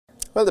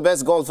Well, the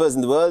best golfers in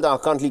the world are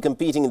currently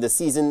competing in the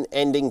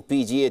season-ending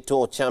PGA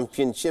Tour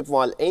Championship,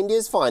 while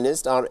India's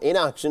finest are in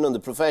action on the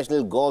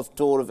Professional Golf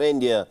Tour of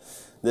India.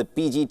 The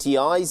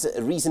PGTI's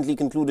recently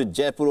concluded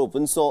Jaipur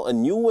Open saw a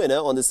new winner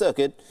on the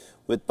circuit,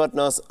 with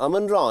Patna's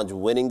Aman Raj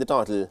winning the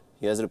title.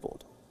 Here's a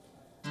report.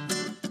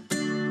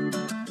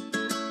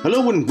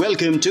 Hello and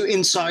welcome to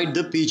Inside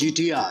the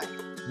PGTI.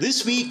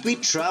 This week we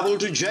travel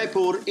to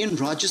Jaipur in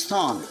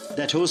Rajasthan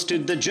that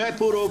hosted the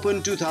Jaipur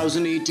Open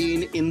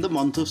 2018 in the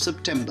month of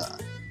September.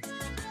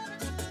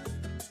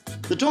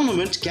 The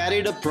tournament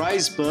carried a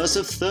prize purse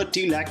of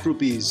 30 lakh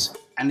rupees,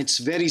 and its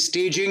very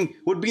staging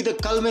would be the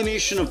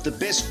culmination of the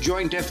best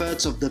joint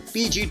efforts of the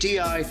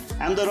PGTI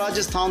and the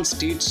Rajasthan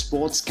State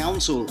Sports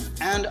Council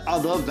and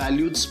other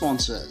valued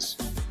sponsors.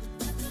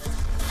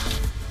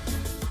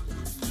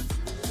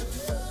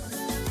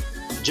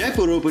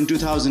 Jaipur Open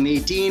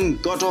 2018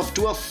 got off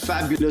to a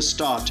fabulous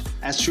start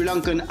as Sri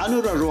Lankan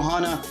Anura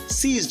Rohana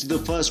seized the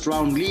first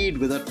round lead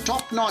with a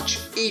top-notch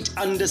 8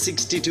 under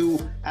 62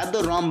 at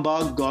the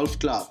Rambagh Golf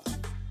Club.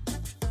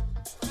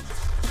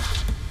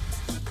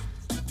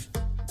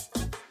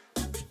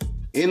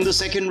 In the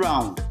second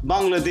round,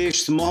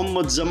 Bangladesh's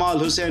Mohammad Zamal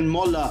Hussain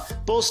Molla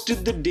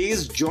posted the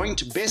day's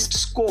joint best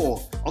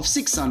score of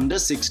 6 under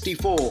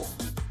 64.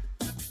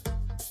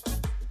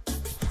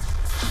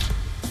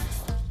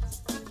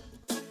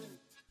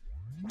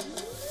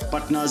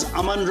 Patna's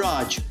Aman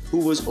Raj, who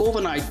was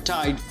overnight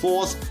tied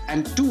 4th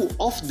and 2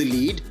 off the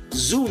lead,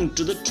 zoomed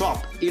to the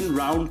top in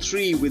round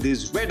 3 with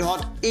his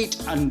red-hot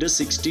 8 under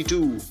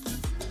 62.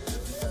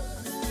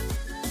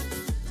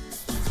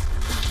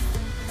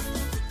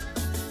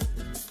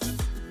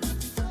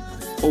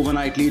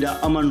 Overnight leader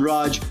Aman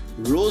Raj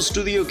rose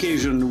to the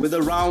occasion with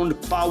a round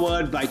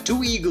powered by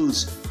 2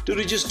 eagles to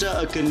register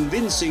a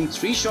convincing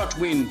 3-shot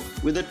win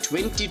with a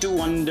 22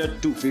 under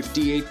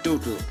 258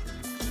 total.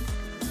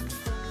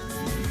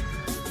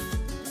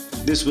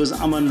 This was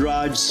Aman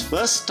Raj's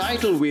first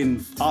title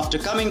win after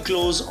coming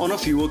close on a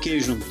few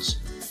occasions.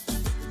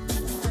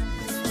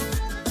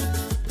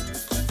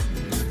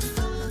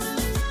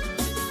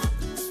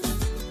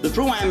 The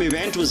Pro-Am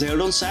event was held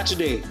on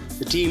Saturday.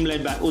 The team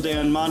led by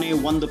Udayan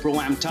Mane won the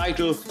Pro-Am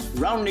title,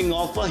 rounding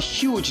off a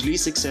hugely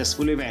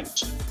successful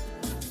event.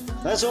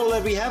 That's all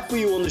that we have for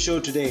you on the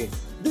show today.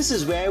 This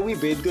is where we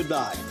bid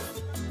goodbye.